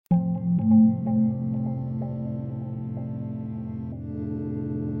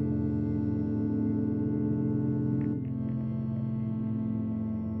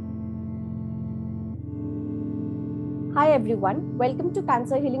Hi everyone, welcome to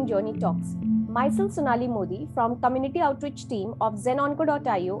Cancer Healing Journey Talks. Myself Sonali Modi from Community Outreach Team of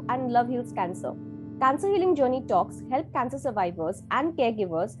ZenOnco.io and Love Heals Cancer. Cancer Healing Journey Talks help cancer survivors and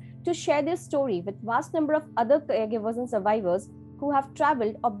caregivers to share their story with vast number of other caregivers and survivors who have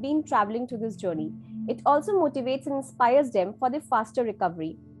traveled or been traveling through this journey. It also motivates and inspires them for their faster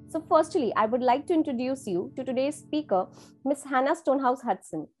recovery. So firstly, I would like to introduce you to today's speaker, Ms. Hannah Stonehouse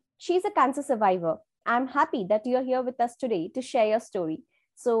Hudson. She is a cancer survivor. I'm happy that you're here with us today to share your story.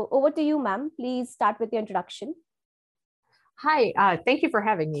 So over to you, ma'am. Please start with your introduction. Hi, thank you for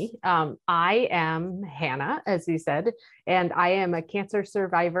having me. I am Hannah, as you said, and I am a cancer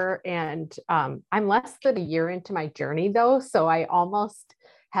survivor, and I'm less than a year into my journey though, so I almost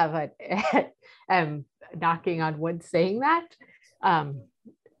have am knocking on wood saying that.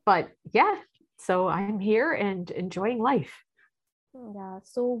 But yeah, so I'm here and enjoying life. Yeah.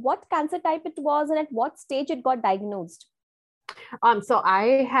 So what cancer type it was and at what stage it got diagnosed? So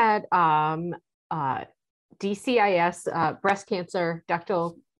I had DCIS, breast cancer,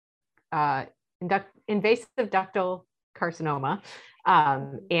 invasive ductal carcinoma,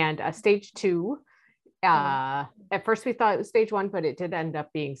 and stage 2. At first we thought it was stage 1, but it did end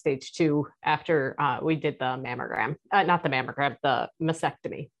up being stage 2 after we did the mammogram, not the mammogram, the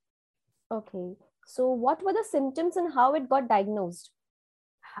mastectomy. Okay. So what were the symptoms and how it got diagnosed?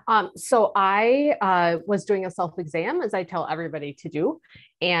 So I was doing a self-exam, as I tell everybody to do.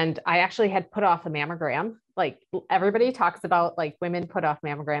 And I actually had put off a mammogram. Like everybody talks about, like, women put off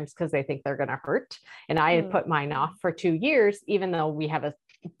mammograms because they think they're going to hurt. And I had put mine off for 2 years, even though we have a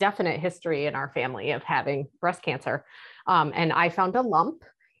definite history in our family of having breast cancer. And I found a lump.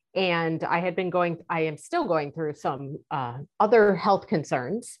 And I am still going through some other health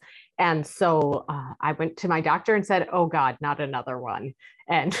concerns. And so I went to my doctor and said, oh God, not another one.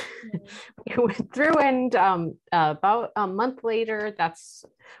 And we went through, and about a month later, that's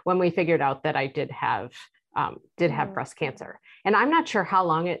when we figured out that I did have breast cancer. And I'm not sure how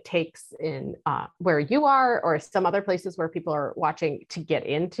long it takes in where you are or some other places where people are watching to get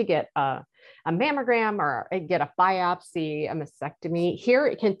a mammogram or get a biopsy, a mastectomy. Here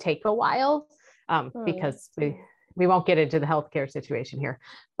it can take a while because we won't get into the healthcare situation here,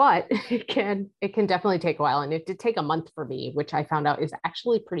 but it can definitely take a while. And it did take a month for me, which I found out is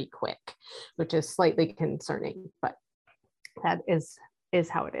actually pretty quick, which is slightly concerning, but that is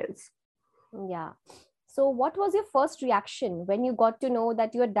how it is. Yeah. So what was your first reaction when you got to know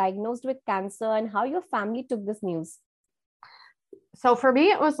that you were diagnosed with cancer, and how your family took this news? So for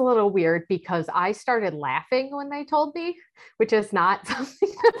me, it was a little weird because I started laughing when they told me, which is not something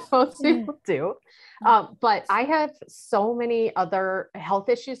that most people do. But I have so many other health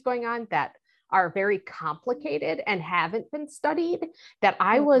issues going on that are very complicated and haven't been studied that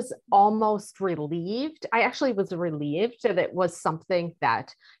I was almost relieved. I actually was relieved that it was something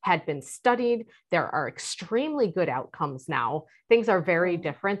that had been studied. There are extremely good outcomes now. Things are very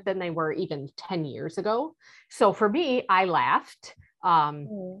different than they were even 10 years ago. So for me, I laughed.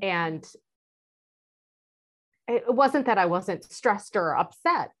 And it wasn't that I wasn't stressed or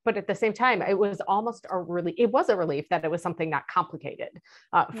upset, but at the same time, it was almost a relief that it was something not complicated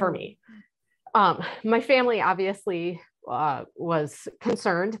for me. My family obviously was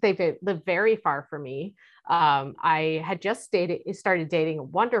concerned. They lived very far from me. I had just started dating a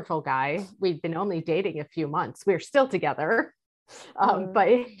wonderful guy. We'd been only dating a few months. We were still together, but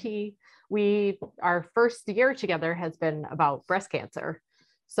our first year together has been about breast cancer.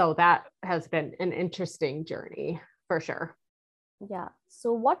 So that has been an interesting journey for sure. Yeah.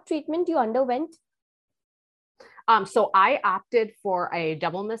 So what treatment you underwent? So I opted for a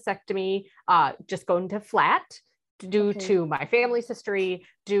double mastectomy, just going to flat due to my family's history,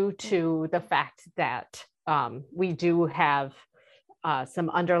 due to the fact that we do have some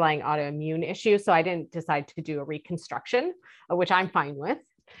underlying autoimmune issues. So I didn't decide to do a reconstruction, which I'm fine with.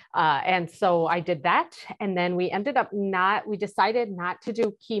 And so I did that. And then we decided not to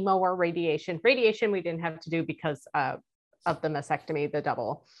do chemo or radiation. Radiation we didn't have to do because of the mastectomy, the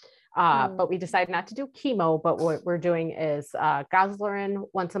double. But we decided not to do chemo, but what we're doing is Goserelin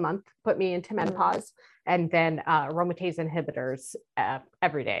once a month, put me into menopause, and then aromatase inhibitors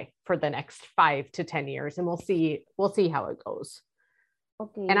every day for the next 5 to 10 years. And we'll see how it goes.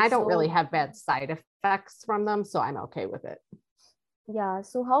 Okay. And I don't really have bad side effects from them, so I'm okay with it. Yeah.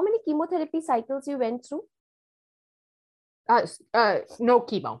 So how many chemotherapy cycles you went through? No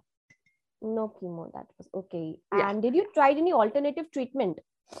chemo. No chemo. That was okay. Yeah. And did you try any alternative treatment?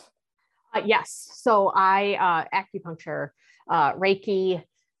 Yes. So I acupuncture, Reiki,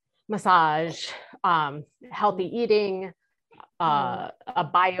 massage, healthy eating, a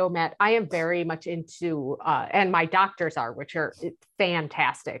biomet. I am very much into, and my doctors are, which are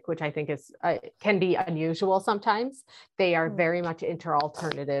fantastic, which I think is can be unusual sometimes. They are very much into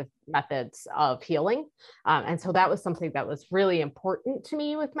alternative methods of healing. And so that was something that was really important to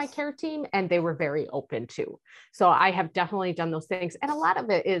me with my care team, and they were very open to. So I have definitely done those things. And a lot of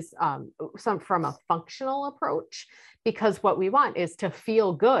it is some from a functional approach, because what we want is to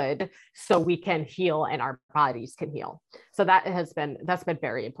feel good so we can heal and our bodies can heal. So that's been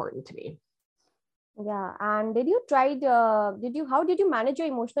very important to me. Yeah. And how did you manage your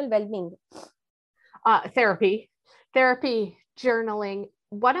emotional well-being? Therapy, journaling.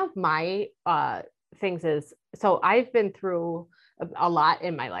 One of my things is, so I've been through a lot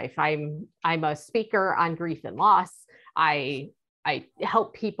in my life. I'm a speaker on grief and loss. I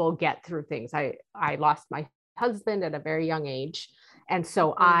help people get through things. I lost my husband at a very young age. And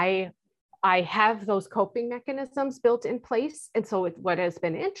so I have those coping mechanisms built in place. And so what has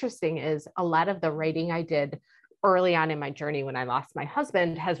been interesting is a lot of the writing I did early on in my journey when I lost my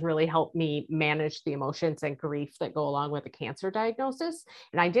husband has really helped me manage the emotions and grief that go along with a cancer diagnosis.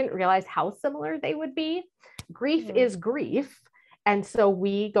 And I didn't realize how similar they would be. Grief is grief. And so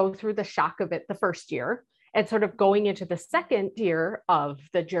we go through the shock of it the first year, and sort of going into the second year of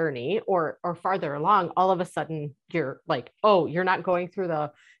the journey or farther along, all of a sudden you're like, oh, you're not going through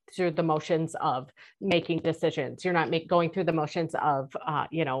the motions of making decisions. You're not going through the motions of,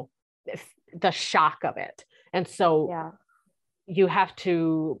 the shock of it. And so you have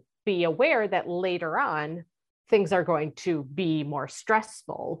to be aware that later on, things are going to be more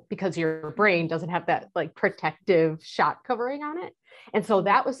stressful because your brain doesn't have that like protective shock covering on it. And so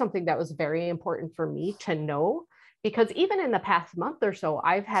that was something that was very important for me to know, because even in the past month or so,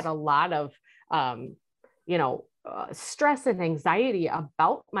 I've had a lot of, stress and anxiety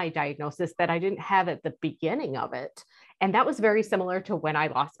about my diagnosis that I didn't have at the beginning of it. And that was very similar to when I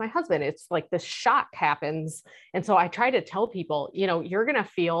lost my husband. It's like the shock happens. And so I try to tell people, you're going to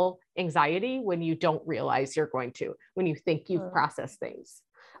feel anxiety when you don't realize you're going to, when you think you've processed things.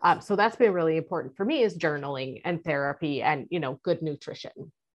 So that's been really important for me, is journaling and therapy and, good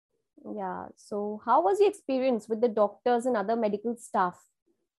nutrition. Yeah. So how was the experience with the doctors and other medical staff?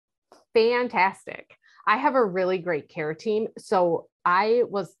 Fantastic. I have a really great care team. So I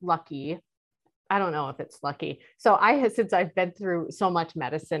was lucky. I don't know if it's lucky. So since I've been through so much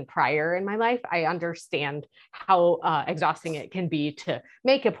medicine prior in my life, I understand how exhausting it can be to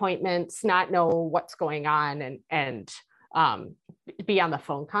make appointments, not know what's going on, and be on the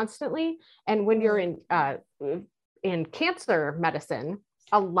phone constantly. And when you're in cancer medicine,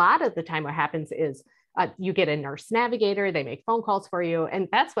 a lot of the time what happens is you get a nurse navigator, they make phone calls for you. And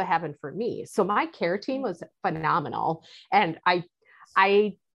that's what happened for me. So my care team was phenomenal. And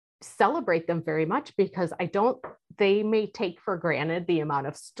I celebrate them very much, because they may take for granted the amount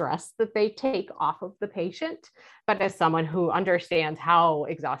of stress that they take off of the patient. But as someone who understands how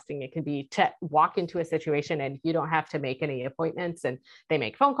exhausting it can be to walk into a situation and you don't have to make any appointments, and they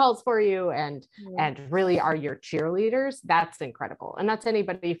make phone calls for you and really are your cheerleaders, that's incredible. And that's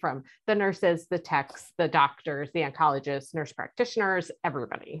anybody from the nurses, the techs, the doctors, the oncologists, nurse practitioners,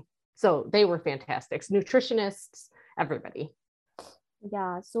 everybody. So they were fantastic. Nutritionists, everybody.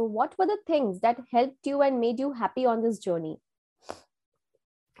 Yeah. So what were the things that helped you and made you happy on this journey?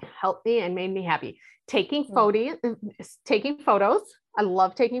 Helped me and made me happy. Taking photos. I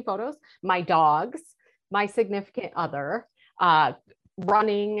love taking photos. My dogs, my significant other,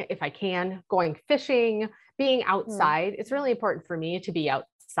 running if I can, going fishing, being outside. It's really important for me to be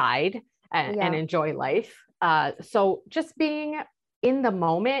outside and enjoy life. So just being in the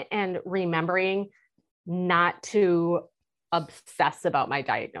moment and remembering not to obsess about my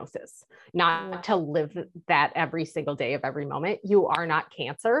diagnosis, not to live that every single day of every moment. You are not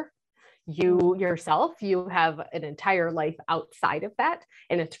cancer. You yourself, you have an entire life outside of that.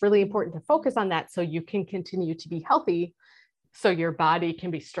 And it's really important to focus on that so you can continue to be healthy, so your body can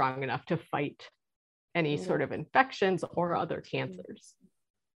be strong enough to fight any sort of infections or other cancers.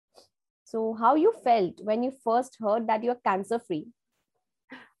 So how you felt when you first heard that you're cancer-free?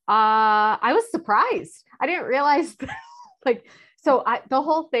 I was surprised. I didn't realize the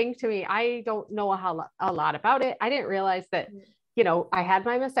whole thing to me, I don't know a lot about it. I didn't realize that, I had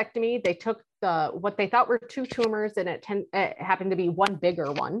my mastectomy. They took what they thought were two tumors, and it happened to be one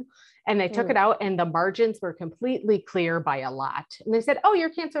bigger one. And they took it out, and the margins were completely clear by a lot. And they said, oh,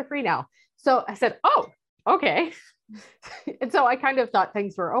 you're cancer-free now. So I said, oh, okay. And so I kind of thought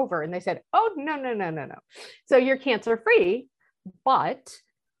things were over, and they said, oh, no. So you're cancer-free, but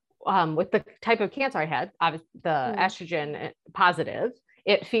with the type of cancer I had, the estrogen positive,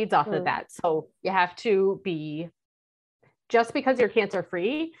 it feeds off of that. So you have to be just because you're cancer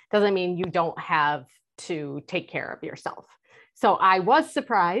free doesn't mean you don't have to take care of yourself. So I was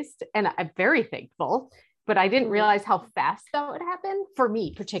surprised and I'm very thankful, but I didn't realize how fast that would happen for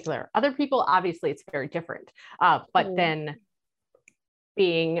me particular. Other people, obviously it's very different. But then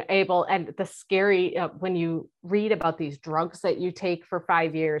being able, and the scary, when you read about these drugs that you take for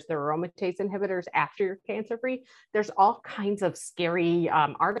 5 years, the aromatase inhibitors after you're cancer free, there's all kinds of scary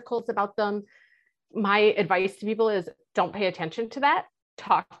articles about them. My advice to people is don't pay attention to that.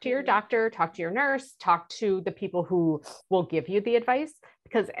 Talk to your doctor, talk to your nurse, talk to the people who will give you the advice,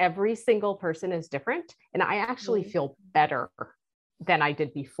 because every single person is different. And I actually feel better than I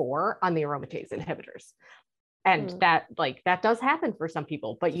did before on the aromatase inhibitors. And that does happen for some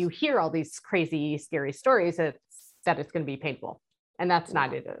people, but you hear all these crazy, scary stories that it's going to be painful. And that's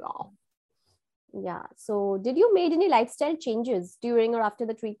not it at all. Yeah. So did you made any lifestyle changes during or after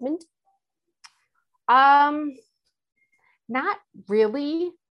the treatment? Not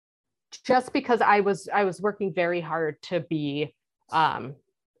really, just because I was working very hard to be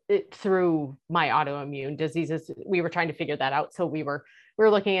through my autoimmune diseases. We were trying to figure that out. So we were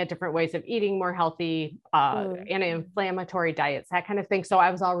looking at different ways of eating more healthy, anti-inflammatory diets, that kind of thing. So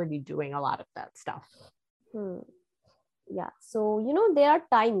I was already doing a lot of that stuff. Yeah. So, there are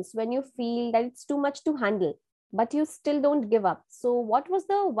times when you feel that it's too much to handle, but you still don't give up. So what was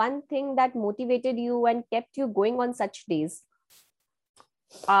the one thing that motivated you and kept you going on such days?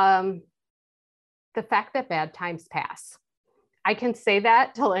 The fact that bad times pass. I can say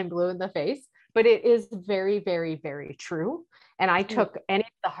that till I'm blue in the face, but it is very, very, very true. And I took any of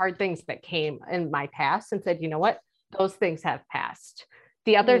the hard things that came in my past and said, you know what, those things have passed.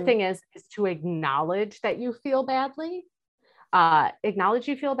 The other thing is to acknowledge that you feel badly, acknowledge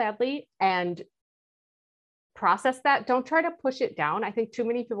you feel badly and process that. Don't try to push it down. I think too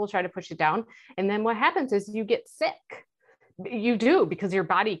many people try to push it down. And then what happens is you get sick. You do, because your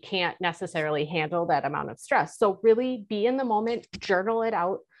body can't necessarily handle that amount of stress. So really be in the moment, journal it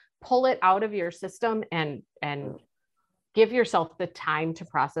out, pull it out of your system and give yourself the time to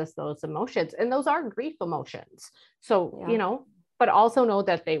process those emotions. And those are grief emotions. So, but also know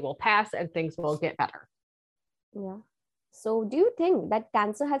that they will pass and things will get better. Yeah. So do you think that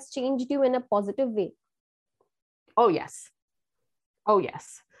cancer has changed you in a positive way? Oh, yes. Oh,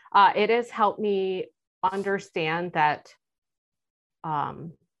 yes. It has helped me understand that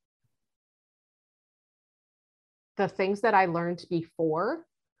the things that I learned before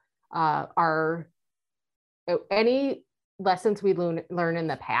are any lessons we learn in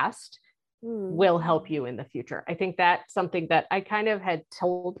the past will help you in the future. I think that's something that I kind of had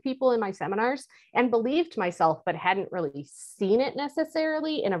told people in my seminars and believed myself, but hadn't really seen it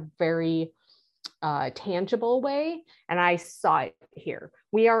necessarily in a very tangible way. And I saw it here.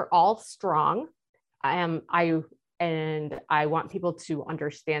 We are all strong. I want people to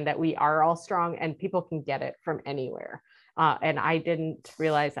understand that we are all strong and people can get it from anywhere. And I didn't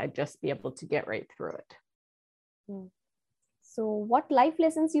realize I'd just be able to get right through it. So what life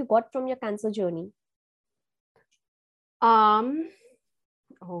lessons you got from your cancer journey?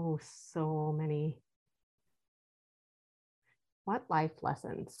 Oh, so many. What life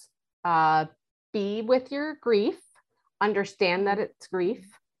lessons? Be with your grief, understand that it's grief,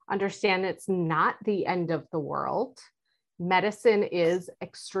 understand it's not the end of the world. Medicine is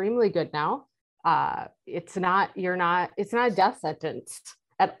extremely good now. It's not a death sentence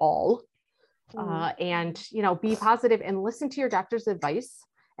at all. And, be positive and listen to your doctor's advice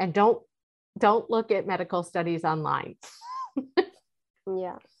and don't look at medical studies online.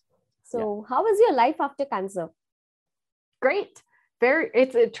 Yeah. So how is your life after cancer? Great.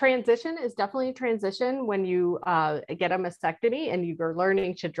 It's a transition, is definitely a transition when you get a mastectomy and you're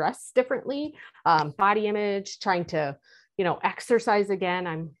learning to dress differently, body image, trying to, exercise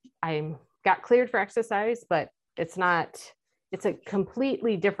again. I'm got cleared for exercise, but it's a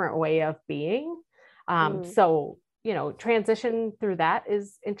completely different way of being. So, transition through that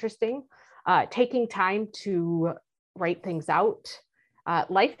is interesting. Taking time to write things out.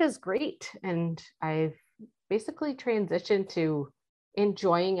 Life is great. And I've basically transitioned to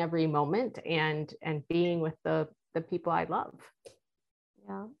enjoying every moment and being with the people I love.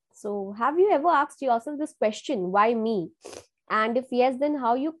 Yeah. So have you ever asked yourself this question, why me? And if yes, then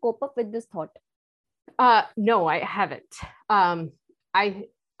how you cope up with this thought? No, I haven't. I've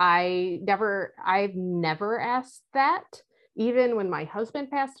never asked that, even when my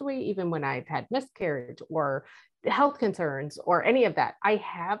husband passed away, even when I've had miscarriage or health concerns or any of that. I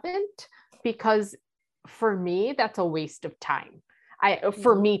haven't, because for me, that's a waste of time.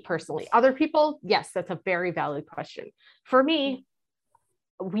 For me personally, other people, yes, that's a very valid question. For me,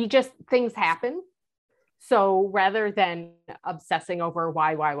 things happen. So rather than obsessing over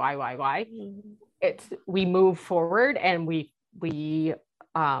why, we move forward and we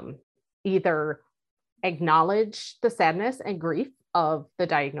either acknowledge the sadness and grief of the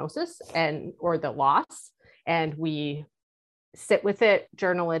diagnosis or the loss, and we sit with it,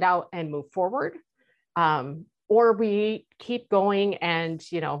 journal it out, and move forward. Or we keep going and,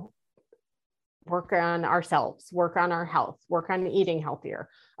 work on ourselves, work on our health, work on eating healthier.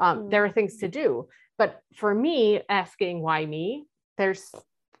 There are things to do. But for me, asking why me, there's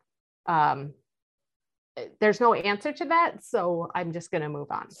no answer to that. So I'm just going to move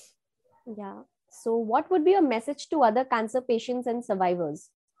on. Yeah. So what would be a message to other cancer patients and survivors?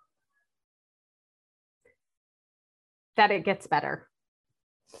 That it gets better.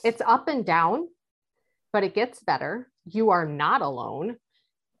 It's up and down, but it gets better. You are not alone.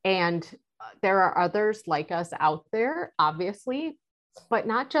 And there are others like us out there, obviously, but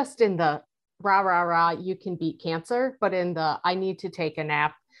not just in the rah, you can beat cancer, but in the, I need to take a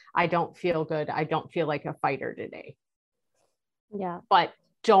nap. I don't feel good. I don't feel like a fighter today. Yeah. But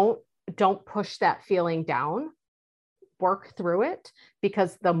don't push that feeling down. Work through it,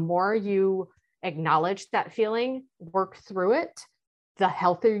 because the more you acknowledge that feeling, work through it, the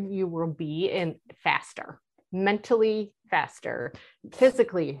healthier you will be, and faster, mentally faster,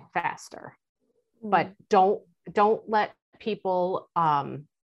 physically faster. But don't let people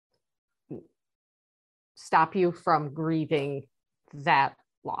stop you from grieving that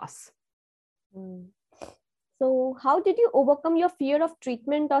loss. So how did you overcome your fear of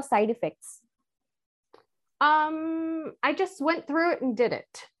treatment or side effects? I just went through it and did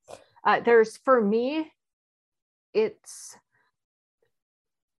it. For me, it's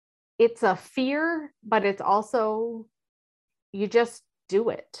a fear, but it's also, you just do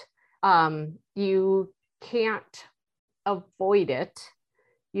it. You can't avoid it.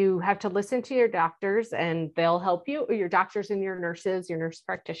 You have to listen to your doctors and they'll help you, or your doctors and your nurses, your nurse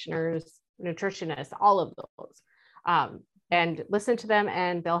practitioners, nutritionists, all of those. And listen to them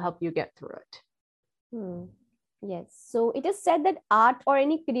and they'll help you get through it. Yes. So it is said that art or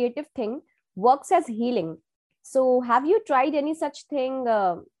any creative thing works as healing. So have you tried any such thing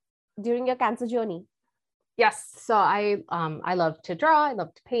during your cancer journey? Yes. So I love to draw. I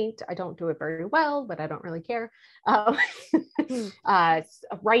love to paint. I don't do it very well, but I don't really care.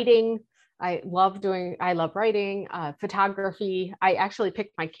 Writing. I love writing, photography. I actually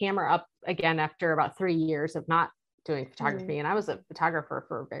picked my camera up again after about 3 years of not doing photography. And I was a photographer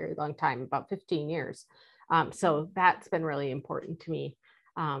for a very long time, about 15 years. So that's been really important to me.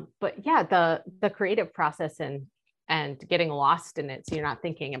 But yeah, the creative process and getting lost in it, so you're not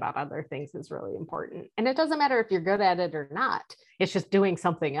thinking about other things, is really important. And it doesn't matter if you're good at it or not. It's just doing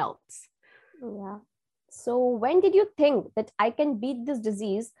something else. Yeah. So when did you think that I can beat this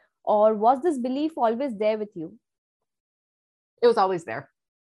disease, or was this belief always there with you? It was always there.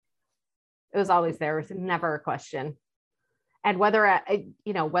 It was always there. It was never a question. And whether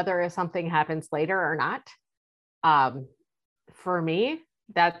something happens later or not, for me,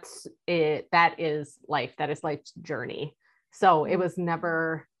 that's it. That is life. That is life's journey. So it was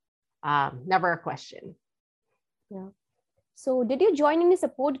never a question. Yeah. So did you join any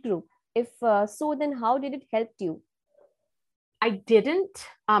support group? If so, then how did it help you? I didn't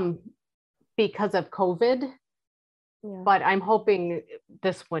because of COVID, but I'm hoping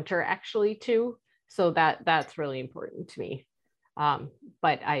this winter actually too. So that's really important to me.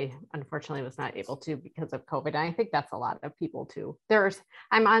 But I unfortunately was not able to because of COVID. And I think that's a lot of people too.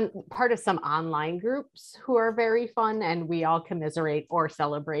 I'm on part of some online groups who are very fun, and we all commiserate or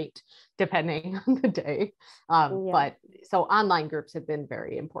celebrate depending on the day. But so online groups have been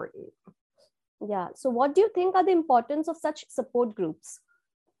very important. Yeah. So what do you think are the importance of such support groups?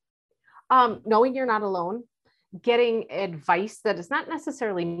 Knowing you're not alone, getting advice that is not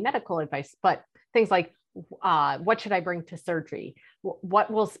necessarily medical advice, but things like, what should I bring to surgery?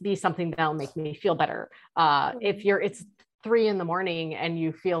 What will be something that'll make me feel better? If it's 3 a.m. and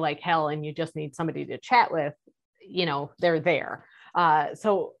you feel like hell and you just need somebody to chat with, they're there.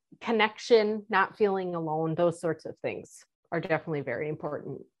 So connection, not feeling alone, those sorts of things are definitely very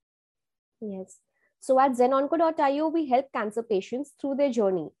important. Yes. So at zenonco.io, we help cancer patients through their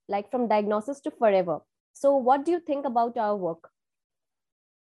journey, like from diagnosis to forever. So what do you think about our work?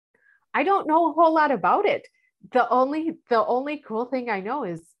 I don't know a whole lot about it. The only cool thing I know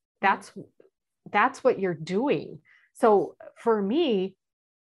is that's what you're doing. So for me,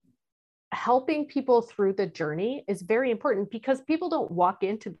 helping people through the journey is very important, because people don't walk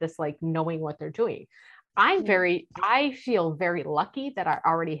into this like knowing what they're doing. I feel very lucky that I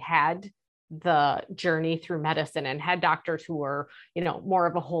already had the journey through medicine and had doctors who were, more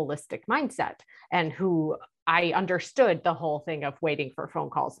of a holistic mindset, and who I understood the whole thing of waiting for phone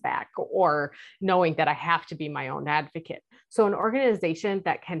calls back, or knowing that I have to be my own advocate. So an organization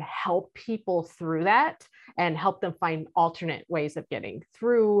that can help people through that and help them find alternate ways of getting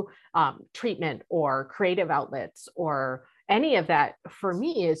through treatment or creative outlets or any of that, for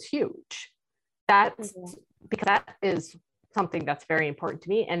me, is huge. That's because that is something that's very important to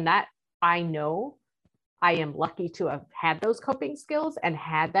me, and that I know I am lucky to have had those coping skills and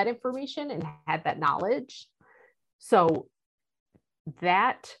had that information and had that knowledge. So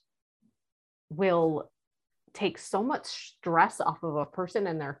that will take so much stress off of a person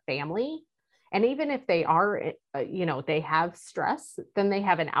and their family. And even if they are, they have stress, then they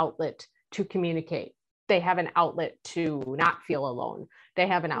have an outlet to communicate. They have an outlet to not feel alone. They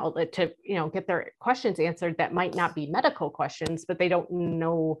have an outlet to, get their questions answered that might not be medical questions, but they don't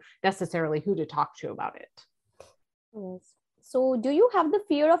know necessarily who to talk to about it. Yes. So do you have the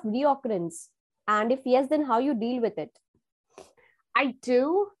fear of reoccurrence? And if yes, then how you deal with it? I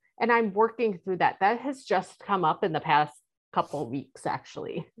do. And I'm working through that. That has just come up in the past couple of weeks,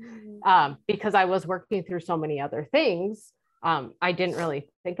 actually, because I was working through so many other things. I didn't really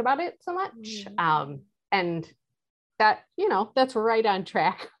think about it so much. And that, that's right on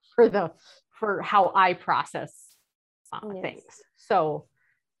track for how I process things. So,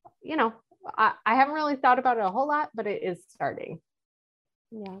 I haven't really thought about it a whole lot, but it is starting.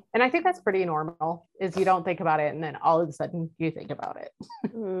 Yeah. And I think that's pretty normal, is you don't think about it and then all of a sudden you think about it.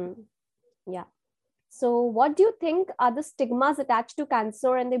 Yeah. So what do you think are the stigmas attached to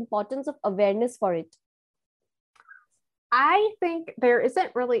cancer and the importance of awareness for it? I think there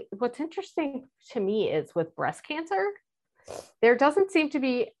isn't really, what's interesting to me is with breast cancer, there doesn't seem to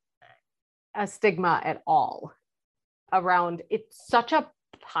be a stigma at all around. It's such a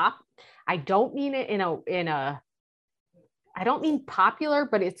I don't mean it I don't mean popular,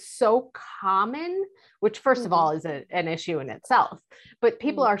 but it's so common, which first of all is an issue in itself, but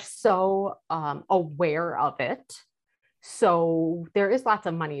people are so aware of it. So there is lots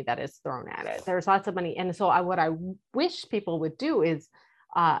of money that is thrown at it. There's lots of money. And so what I wish people would do is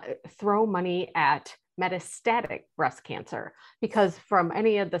throw money at metastatic breast cancer, because from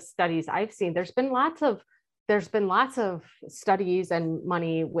any of the studies I've seen, there's been lots of studies and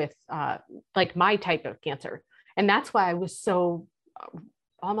money with like my type of cancer. And that's why I was so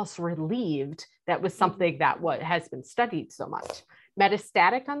almost relieved that was something that has been studied so much.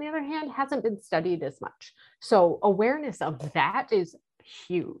 Metastatic, on the other hand, hasn't been studied as much. So awareness of that is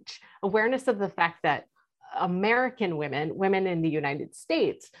huge. Awareness of the fact that American women in the United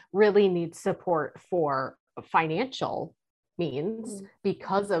States, really need support for financial means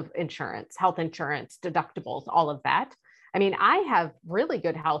because of insurance, health insurance, deductibles, all of that. I mean, I have really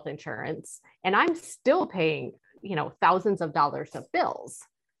good health insurance and I'm still paying, thousands of dollars of bills.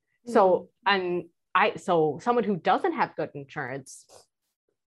 So, so someone who doesn't have good insurance,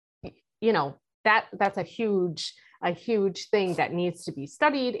 that's a huge thing that needs to be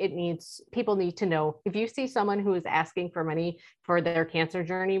studied. People need to know, if you see someone who is asking for money for their cancer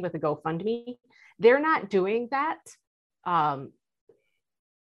journey with a GoFundMe, they're not doing that.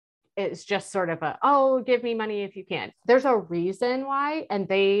 It's just sort of give me money if you can. There's a reason why, and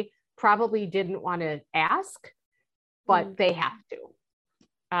they probably didn't want to ask, but they have to.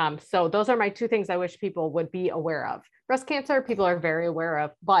 So those are my two things I wish people would be aware of. Breast cancer, people are very aware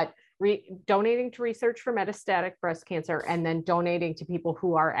of, but donating to research for metastatic breast cancer, and then donating to people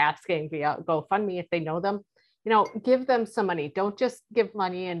who are asking via GoFundMe if they know them, give them some money. Don't just give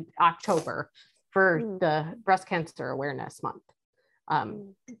money in October for the Breast Cancer Awareness Month.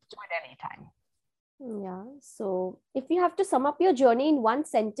 Do it anytime. Yeah. So if you have to sum up your journey in one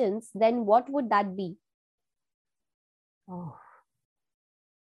sentence, then what would that be? Oh,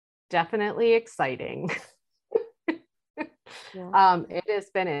 definitely exciting. It has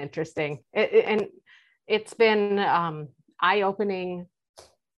been interesting. And it's been eye-opening.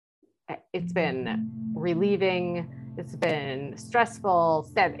 It's been relieving. It's been stressful,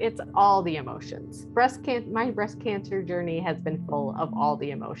 sad. It's all the emotions. My breast cancer journey has been full of all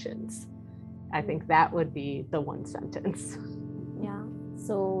the emotions. I think that would be the one sentence. Yeah.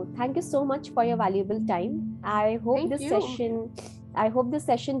 So thank you so much for your valuable time. I hope this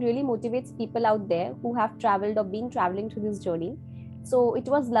session really motivates people out there who have traveled or been traveling through this journey. So it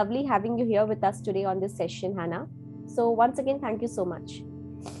was lovely having you here with us today on this session, Hannah. So once again, thank you so much.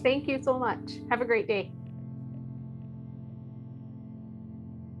 Thank you so much. Have a great day.